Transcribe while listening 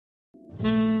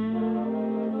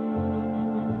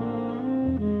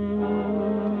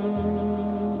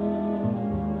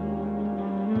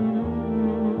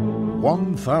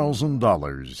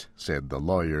$1,000, said the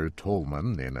lawyer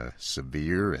Tolman in a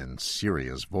severe and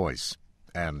serious voice.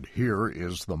 And here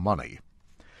is the money.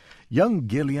 Young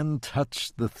Gillian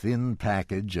touched the thin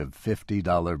package of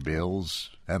 $50 bills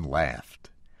and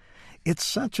laughed. It's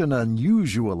such an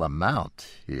unusual amount,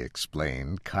 he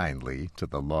explained kindly to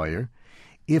the lawyer.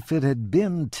 If it had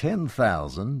been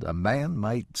 10,000, a man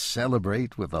might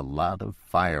celebrate with a lot of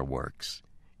fireworks.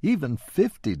 Even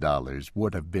 $50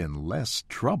 would have been less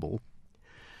trouble.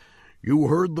 You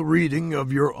heard the reading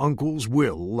of your uncle's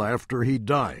will after he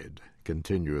died,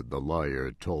 continued the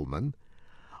lawyer Tolman.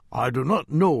 I do not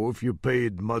know if you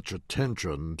paid much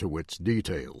attention to its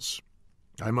details.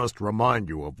 I must remind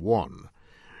you of one.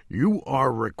 You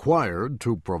are required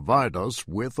to provide us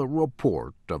with a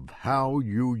report of how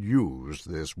you used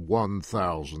this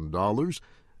 $1,000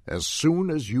 as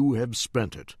soon as you have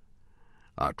spent it.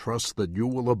 I trust that you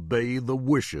will obey the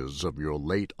wishes of your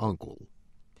late uncle.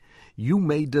 You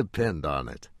may depend on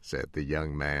it, said the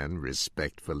young man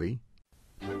respectfully.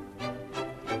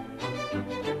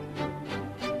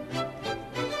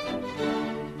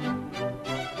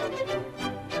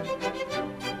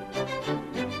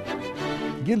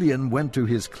 Gillian went to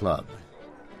his club.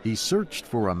 He searched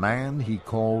for a man he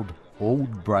called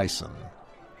Old Bryson.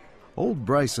 Old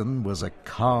Bryson was a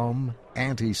calm,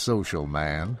 antisocial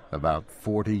man about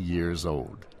 40 years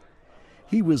old.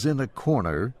 He was in a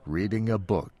corner reading a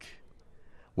book.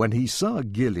 When he saw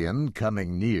Gillian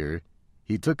coming near,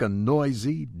 he took a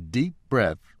noisy, deep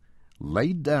breath,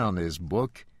 laid down his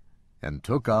book, and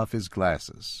took off his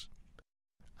glasses.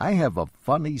 I have a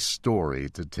funny story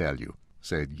to tell you,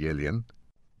 said Gillian.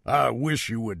 I wish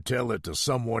you would tell it to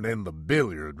someone in the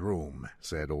billiard room,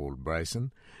 said old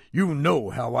Bryson. You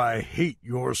know how I hate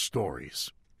your stories.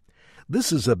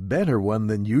 This is a better one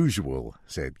than usual,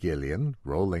 said Gillian,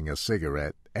 rolling a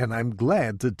cigarette, and I'm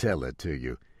glad to tell it to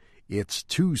you. It's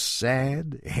too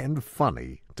sad and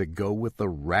funny to go with the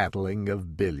rattling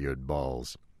of billiard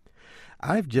balls.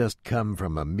 I've just come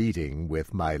from a meeting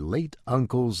with my late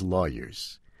uncle's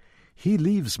lawyers. He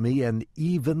leaves me an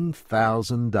even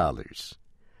 $1,000.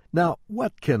 Now,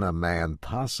 what can a man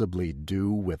possibly do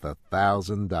with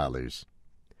 $1,000?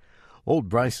 Old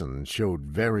Bryson showed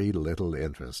very little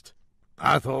interest.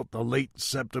 I thought the late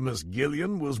Septimus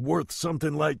Gillian was worth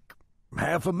something like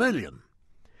 $500,000.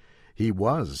 He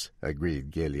was,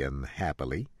 agreed Gillian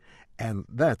happily, and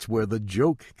that's where the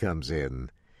joke comes in.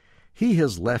 He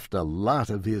has left a lot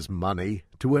of his money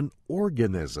to an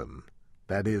organism.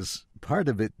 That is, part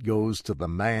of it goes to the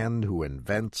man who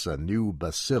invents a new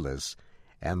bacillus,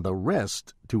 and the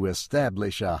rest to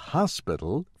establish a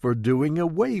hospital for doing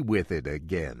away with it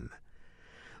again.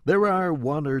 There are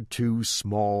one or two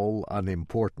small,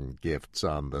 unimportant gifts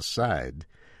on the side.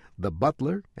 The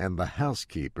butler and the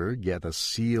housekeeper get a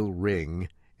seal ring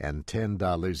and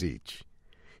 $10 each.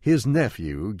 His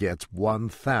nephew gets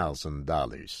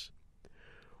 $1,000.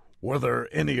 Were there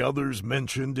any others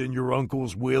mentioned in your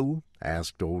uncle's will?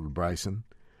 Asked old Bryson.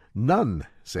 None,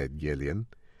 said Gillian.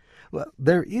 Well,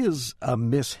 there is a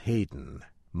Miss Hayden.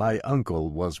 My uncle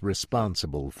was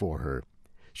responsible for her.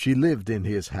 She lived in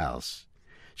his house.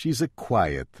 She's a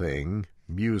quiet thing,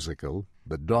 musical,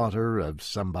 the daughter of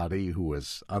somebody who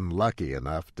was unlucky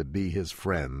enough to be his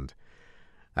friend.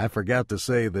 I forgot to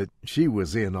say that she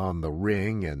was in on the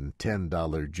ring and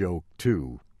 $10 joke,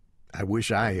 too. I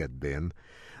wish I had been.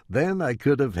 Then I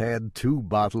could have had 2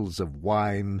 bottles of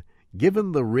wine,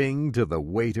 given the ring to the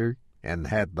waiter, and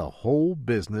had the whole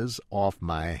business off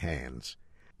my hands.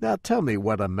 Now tell me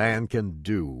what a man can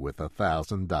do with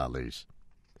 $1,000.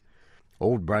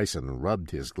 Old Bryson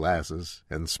rubbed his glasses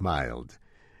and smiled.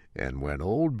 And when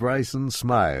old Bryson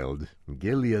smiled,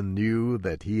 Gillian knew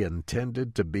that he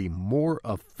intended to be more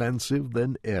offensive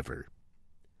than ever.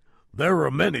 There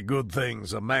are many good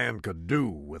things a man could do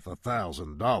with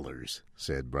 $1,000,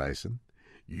 said Bryson.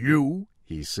 You,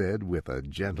 he said with a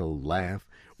gentle laugh,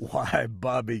 why,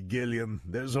 Bobby Gillian,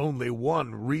 there's only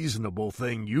one reasonable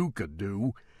thing you could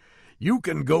do. You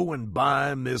can go and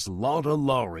buy Miss Lotta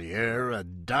Lauriere a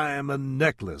diamond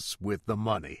necklace with the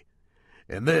money,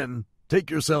 and then take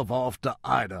yourself off to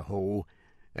Idaho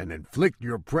and inflict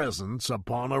your presence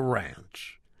upon a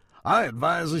ranch. I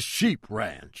advise a sheep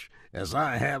ranch, as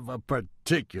I have a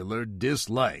particular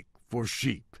dislike for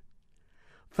sheep.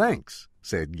 Thanks,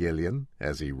 said Gillian,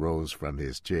 as he rose from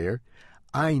his chair.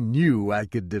 I knew I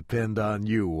could depend on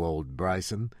you, old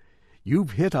Bryson.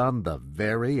 You've hit on the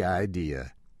very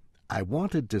idea. I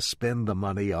wanted to spend the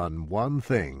money on one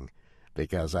thing,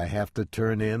 because I have to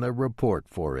turn in a report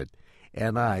for it,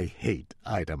 and I hate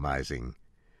itemizing.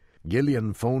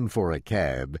 Gillian phoned for a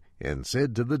cab and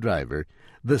said to the driver,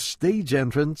 "The stage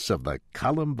entrance of the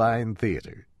Columbine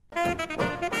Theater."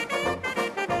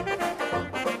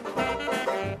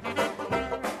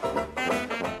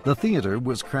 The theater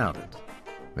was crowded.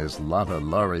 Miss Lotta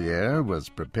Laurier was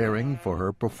preparing for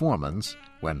her performance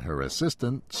when her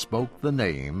assistant spoke the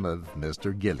name of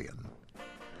Mr. Gillian.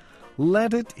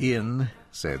 "Let it in,"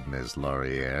 said Miss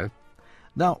Laurier.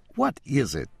 "Now, what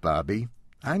is it, Bobby?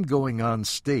 I'm going on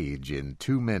stage in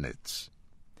 2 minutes."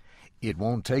 "It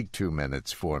won't take 2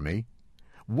 minutes for me.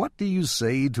 What do you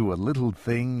say to a little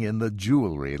thing in the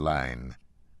jewelry line?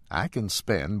 I can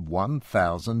spend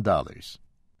 $1,000.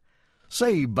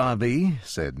 "Say, Bobby,"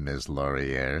 said Miss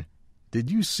Laurier,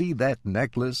 "did you see that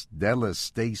necklace Della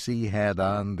Stacy had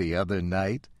on the other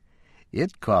night?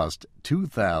 It cost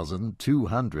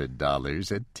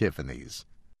 $2,200 at Tiffany's."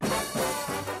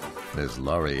 Miss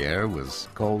Laurier was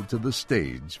called to the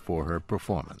stage for her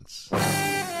performance.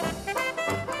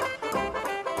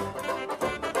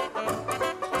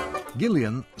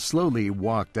 Gillian slowly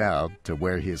walked out to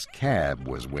where his cab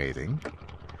was waiting.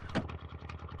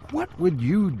 "What would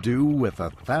you do with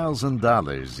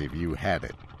 $1,000 if you had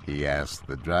it?" he asked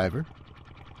the driver.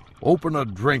 "Open a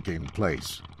drinking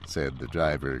place," said the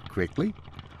driver quickly.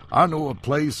 "I know a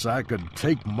place I could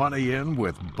take money in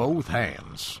with both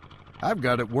hands. I've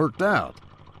got it worked out,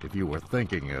 if you were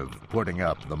thinking of putting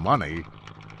up the money."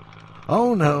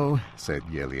 "Oh, no," said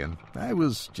Gillian. "I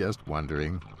was just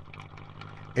wondering."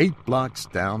 8 blocks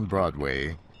down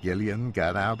Broadway, Gillian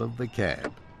got out of the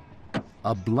cab.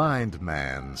 A blind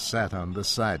man sat on the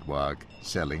sidewalk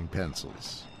selling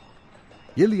pencils.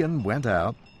 Gillian went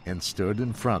out and stood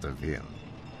in front of him.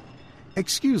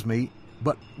 "Excuse me,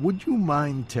 but would you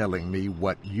mind telling me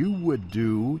what you would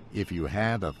do if you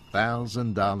had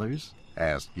 $1,000?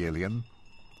 asked Gillian.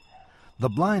 The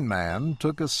blind man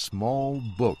took a small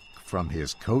book from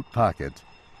his coat pocket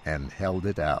and held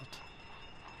it out.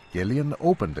 Gillian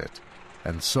opened it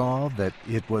and saw that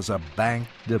it was a bank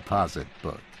deposit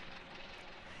book.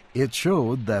 It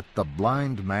showed that the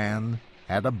blind man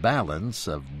had a balance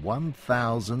of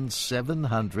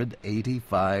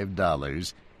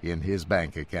 $1,785 in his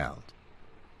bank account.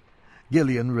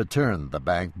 Gillian returned the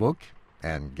bank book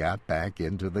and got back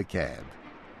into the cab.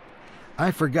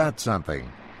 "I forgot something,"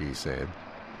 he said.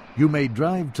 "You may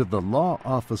drive to the law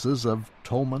offices of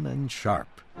Tolman and Sharp."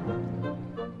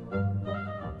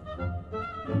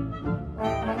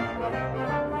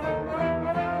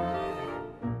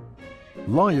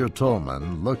 Lawyer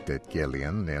Tolman looked at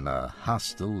Gillian in a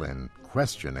hostile and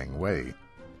questioning way.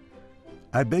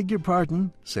 "I beg your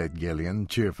pardon," said Gillian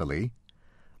cheerfully,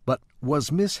 "but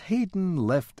was Miss Hayden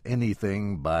left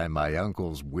anything by my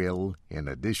uncle's will in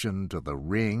addition to the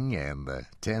ring and the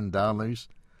 $10?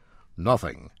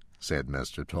 "Nothing," said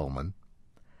Mr. Tolman.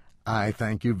 "I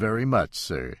thank you very much,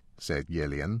 sir," said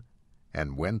Gillian,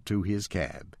 and went to his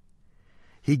cab.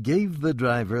 He gave the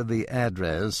driver the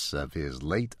address of his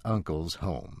late uncle's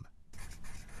home.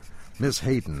 Miss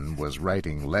Hayden was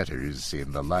writing letters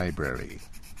in the library.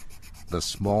 The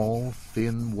small,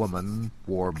 thin woman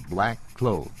wore black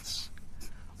clothes,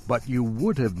 but you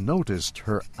would have noticed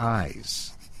her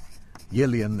eyes.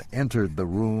 Gillian entered the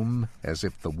room as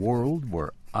if the world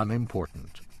were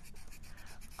unimportant.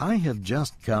 "I have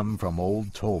just come from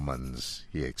old Tolman's,"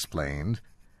 he explained.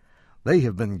 "They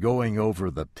have been going over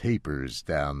the papers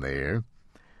down there.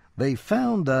 They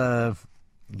found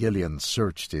Gillian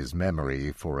searched his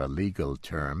memory for a legal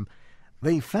term.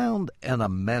 "They found an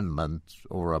amendment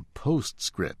or a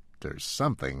postscript or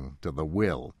something to the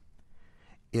will.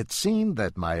 It seemed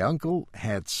that my uncle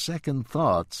had second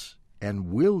thoughts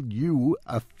and willed you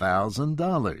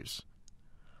 $1,000.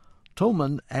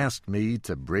 Tolman asked me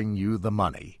to bring you the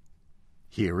money.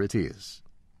 Here it is."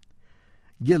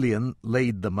 Gillian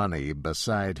laid the money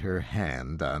beside her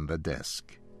hand on the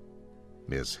desk.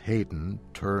 Miss Hayden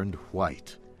turned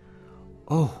white.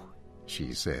 "Oh,"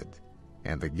 she said,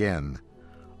 and again,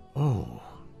 "Oh."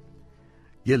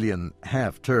 Gillian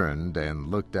half turned and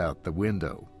looked out the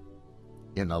window.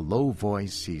 In a low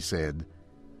voice he said,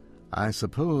 "I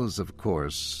suppose, of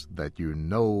course, that you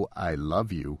know I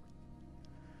love you."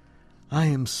 "I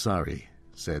am sorry,"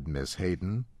 said Miss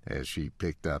Hayden as she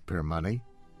picked up her money.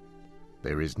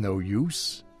 "There is no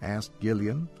use?" asked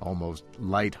Gillian, almost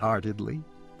light-heartedly.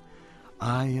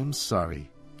 "I am sorry,"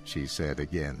 she said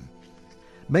again.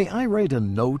 "May I write a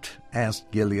note?"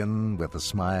 asked Gillian with a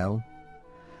smile.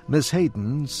 Miss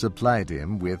Hayden supplied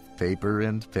him with paper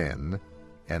and pen,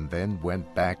 and then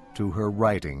went back to her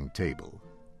writing table.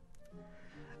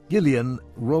 Gillian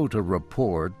wrote a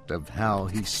report of how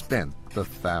he spent the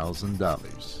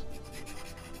 $1,000.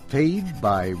 paid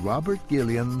by Robert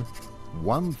Gillian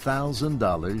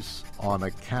 $1,000 on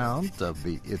account of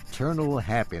the eternal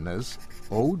happiness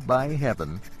owed by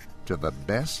heaven to the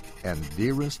best and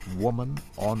dearest woman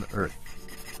on earth.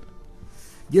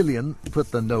 Gillian put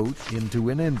the note into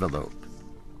an envelope.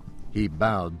 He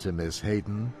bowed to Miss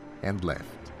Hayden and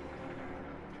left.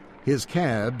 His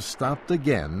cab stopped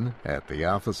again at the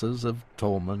offices of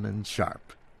Tolman and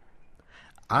Sharp.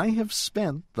 "I have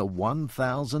spent the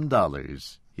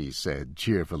 $1,000, he said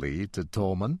cheerfully to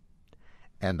Tolman,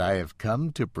 "and I have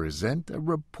come to present a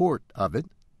report of it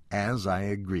as I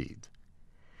agreed."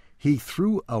 He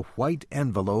threw a white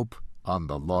envelope on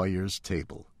the lawyer's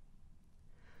table.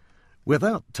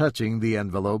 Without touching the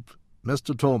envelope,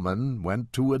 Mr. Tolman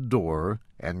went to a door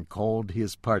and called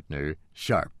his partner,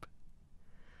 Sharp.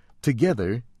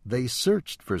 Together they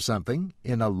searched for something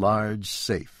in a large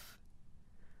safe.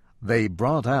 They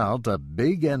brought out a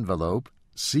big envelope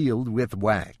sealed with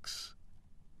wax.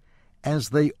 As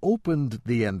they opened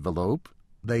the envelope,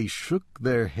 they shook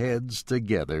their heads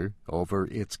together over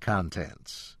its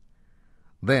contents.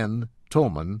 Then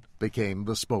Tolman became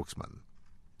the spokesman.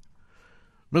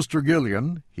 "Mr.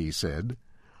 Gillian," he said,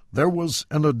 "there was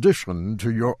an addition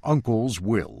to your uncle's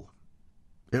will.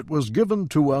 It was given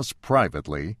to us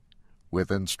privately, with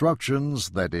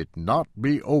instructions that it not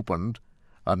be opened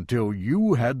until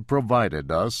you had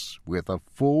provided us with a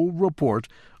full report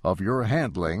of your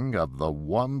handling of the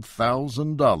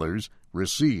 $1,000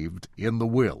 received in the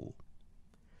will.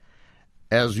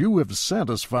 As you have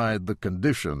satisfied the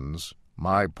conditions,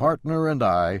 my partner and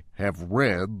I have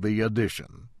read the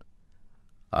addition.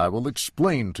 I will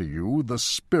explain to you the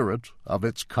spirit of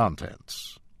its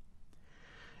contents.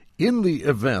 In the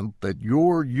event that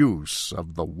your use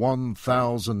of the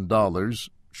 $1,000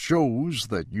 shows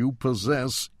that you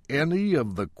possess any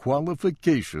of the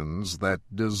qualifications that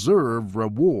deserve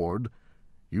reward,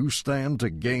 you stand to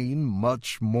gain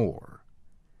much more.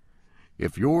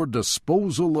 If your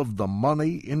disposal of the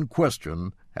money in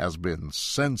question has been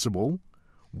sensible,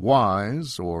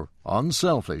 wise, or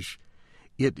unselfish,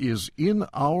 it is in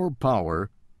our power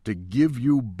to give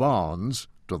you bonds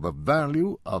to the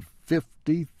value of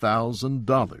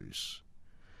 $50,000.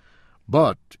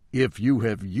 But if you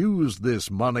have used this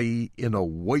money in a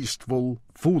wasteful,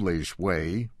 foolish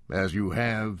way, as you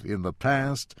have in the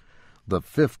past, the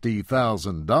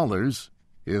 $50,000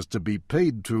 is to be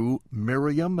paid to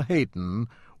Miriam Hayden,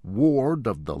 ward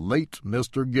of the late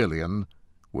Mr. Gillian,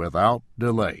 without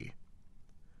delay.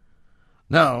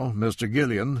 Now, Mr.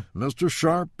 Gillian, Mr.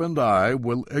 Sharp and I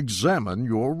will examine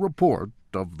your report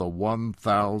of the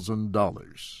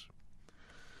 $1,000.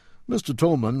 Mr.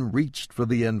 Tolman reached for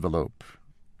the envelope.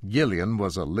 Gillian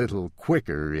was a little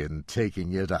quicker in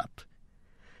taking it up.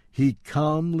 He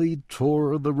calmly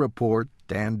tore the report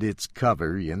and its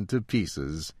cover into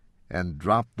pieces and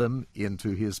dropped them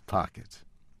into his pocket.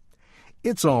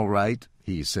 "It's all right,"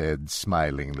 he said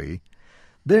smilingly.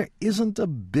 "There isn't a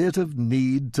bit of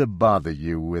need to bother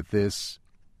you with this.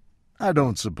 I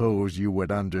don't suppose you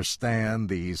would understand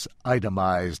these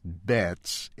itemized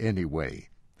bets anyway.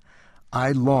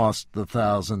 I lost the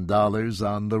 $1,000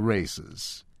 on the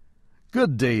races.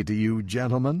 Good day to you,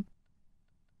 gentlemen."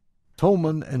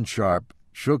 Tolman and Sharp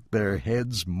shook their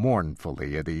heads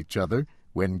mournfully at each other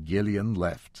when Gillian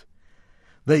left.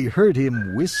 They heard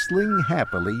him whistling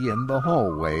happily in the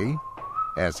hallway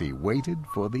as he waited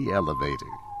for the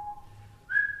elevator.